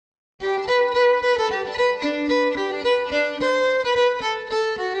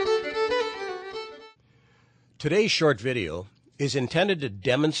Today's short video is intended to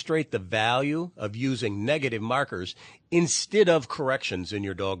demonstrate the value of using negative markers instead of corrections in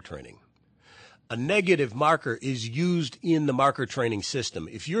your dog training. A negative marker is used in the marker training system.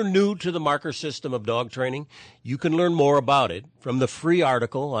 If you're new to the marker system of dog training, you can learn more about it from the free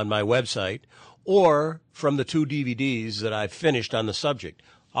article on my website or from the 2 DVDs that I've finished on the subject.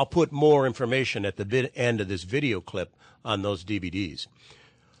 I'll put more information at the end of this video clip on those DVDs.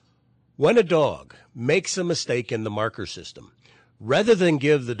 When a dog makes a mistake in the marker system, rather than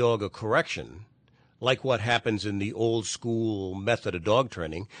give the dog a correction, like what happens in the old school method of dog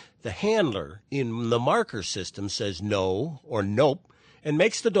training, the handler in the marker system says no or nope and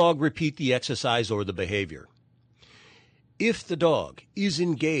makes the dog repeat the exercise or the behavior. If the dog is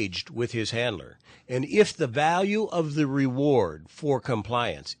engaged with his handler, and if the value of the reward for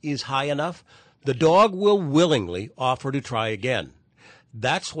compliance is high enough, the dog will willingly offer to try again.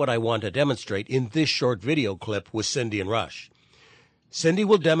 That's what I want to demonstrate in this short video clip with Cindy and Rush. Cindy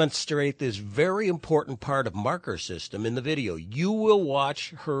will demonstrate this very important part of marker system in the video. You will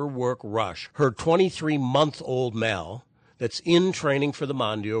watch her work Rush, her 23-month-old Mal that's in training for the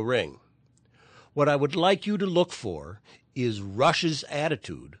Mondio ring. What I would like you to look for is Rush's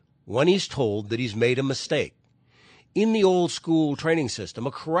attitude when he's told that he's made a mistake. In the old school training system,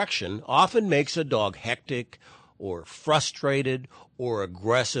 a correction often makes a dog hectic or frustrated or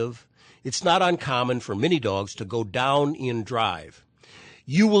aggressive. It's not uncommon for many dogs to go down in drive.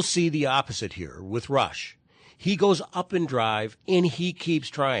 You will see the opposite here with Rush. He goes up in drive and he keeps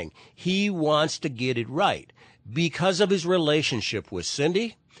trying. He wants to get it right because of his relationship with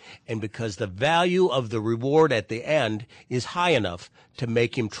Cindy and because the value of the reward at the end is high enough to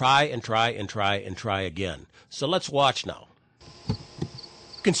make him try and try and try and try again. So let's watch now. You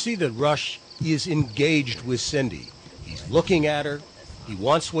can see that Rush is engaged with Cindy. He's looking at her. He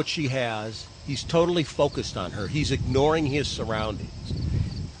wants what she has. He's totally focused on her. He's ignoring his surroundings.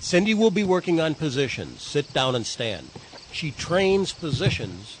 Cindy will be working on positions, sit down and stand. She trains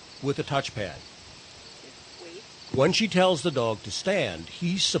positions with a touchpad. When she tells the dog to stand,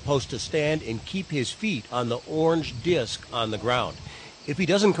 he's supposed to stand and keep his feet on the orange disc on the ground. If he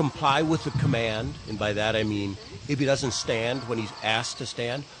doesn't comply with the command, and by that I mean if he doesn't stand when he's asked to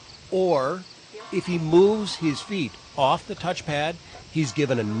stand, or if he moves his feet off the touchpad, he's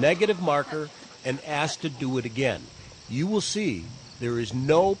given a negative marker and asked to do it again. You will see there is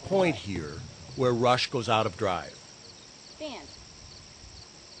no point here where Rush goes out of drive. Stand.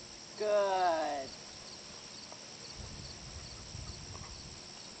 Good.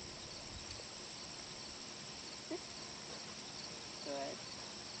 Good.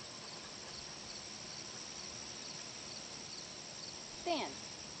 Stand.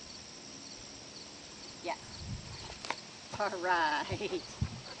 Yes. All right.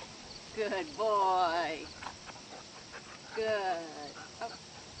 Good boy. Good. Oh.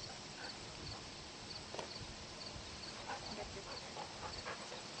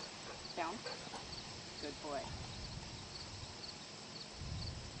 Down. Good boy.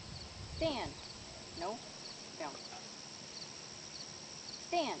 Stand. No. Down.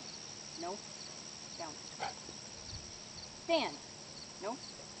 Stand. No. Down. Stand. No.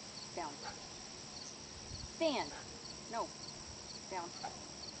 Down. Stand. No. Down.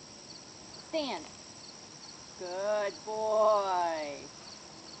 Stand. Good boy.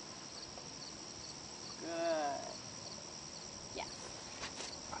 Good. Yes.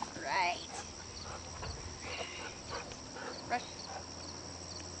 All right. Rush.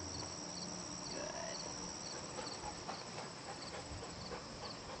 Good.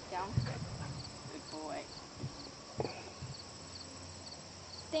 Down. Good boy.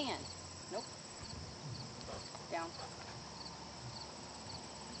 Stand. Nope. Down.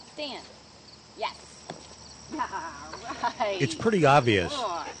 Stand. Yes. All right. It's pretty obvious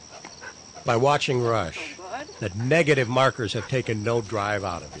by watching Rush that negative markers have taken no drive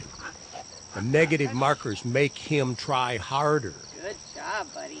out of him. The negative markers make him try harder. Good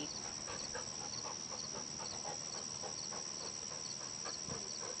job, buddy.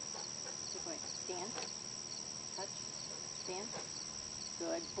 Good boy. Stand. Touch. Stand.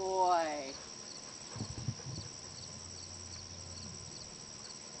 Good boy.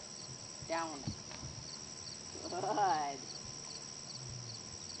 Down. Good.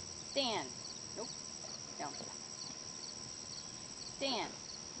 Stand. Nope. Down. Stand.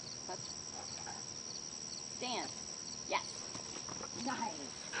 Touch. Stand. Yes. Nice.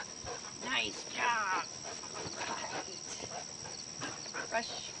 Nice job. Right.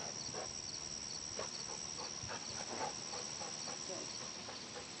 Rush. Good.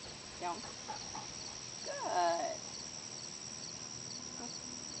 Down. Good.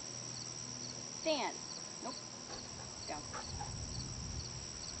 Stand. Nope.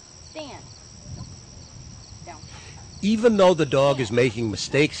 Stand. Nope. Down. Even though the dog is making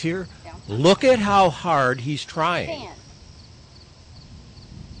mistakes here, look at how hard he's trying. Stand.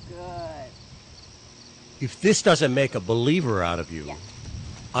 Good. If this doesn't make a believer out of you, Yes.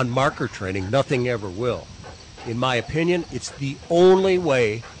 on marker training, nothing ever will. In my opinion, it's the only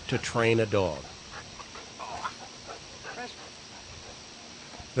way to train a dog. Rush.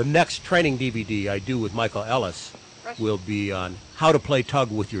 The next training DVD I do with Michael Ellis will be on how to play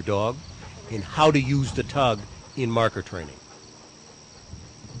tug with your dog and how to use the tug in marker training.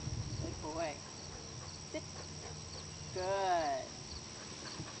 Good boy. Sit. Good.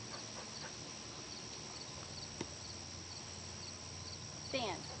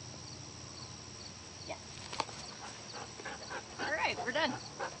 Stand. Yes. All right, we're done.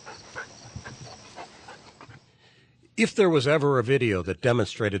 If there was ever a video that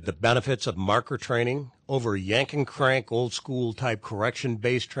demonstrated the benefits of marker training over yank and crank old school type correction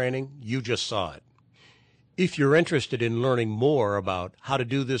based training, you just saw it. If you're interested in learning more about how to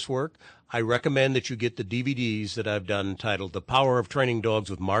do this work, I recommend that you get the DVDs that I've done titled The Power of Training Dogs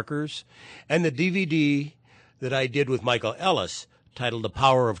with Markers and the DVD that I did with Michael Ellis titled The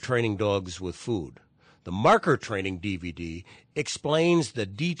Power of Training Dogs with Food. The marker training DVD explains the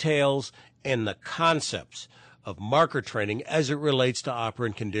details and the concepts of marker training as it relates to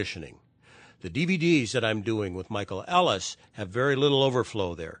operant conditioning. The DVDs that I'm doing with Michael Ellis have very little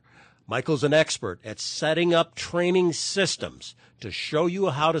overflow there. Michael's an expert at setting up training systems to show you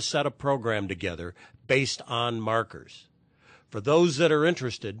how to set a program together based on markers. For those that are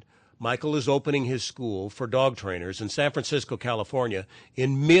interested, Michael is opening his school for dog trainers in San Francisco, California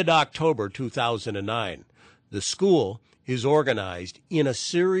in mid-October 2009. The school is organized in a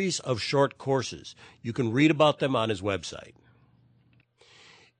series of short courses. You can read about them on his website.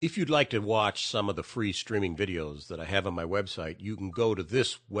 If you'd like to watch some of the free streaming videos that I have on my website, you can go to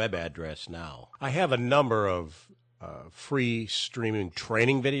this web address now. I have a number of free streaming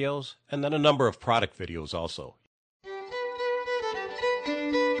training videos and then a number of product videos also.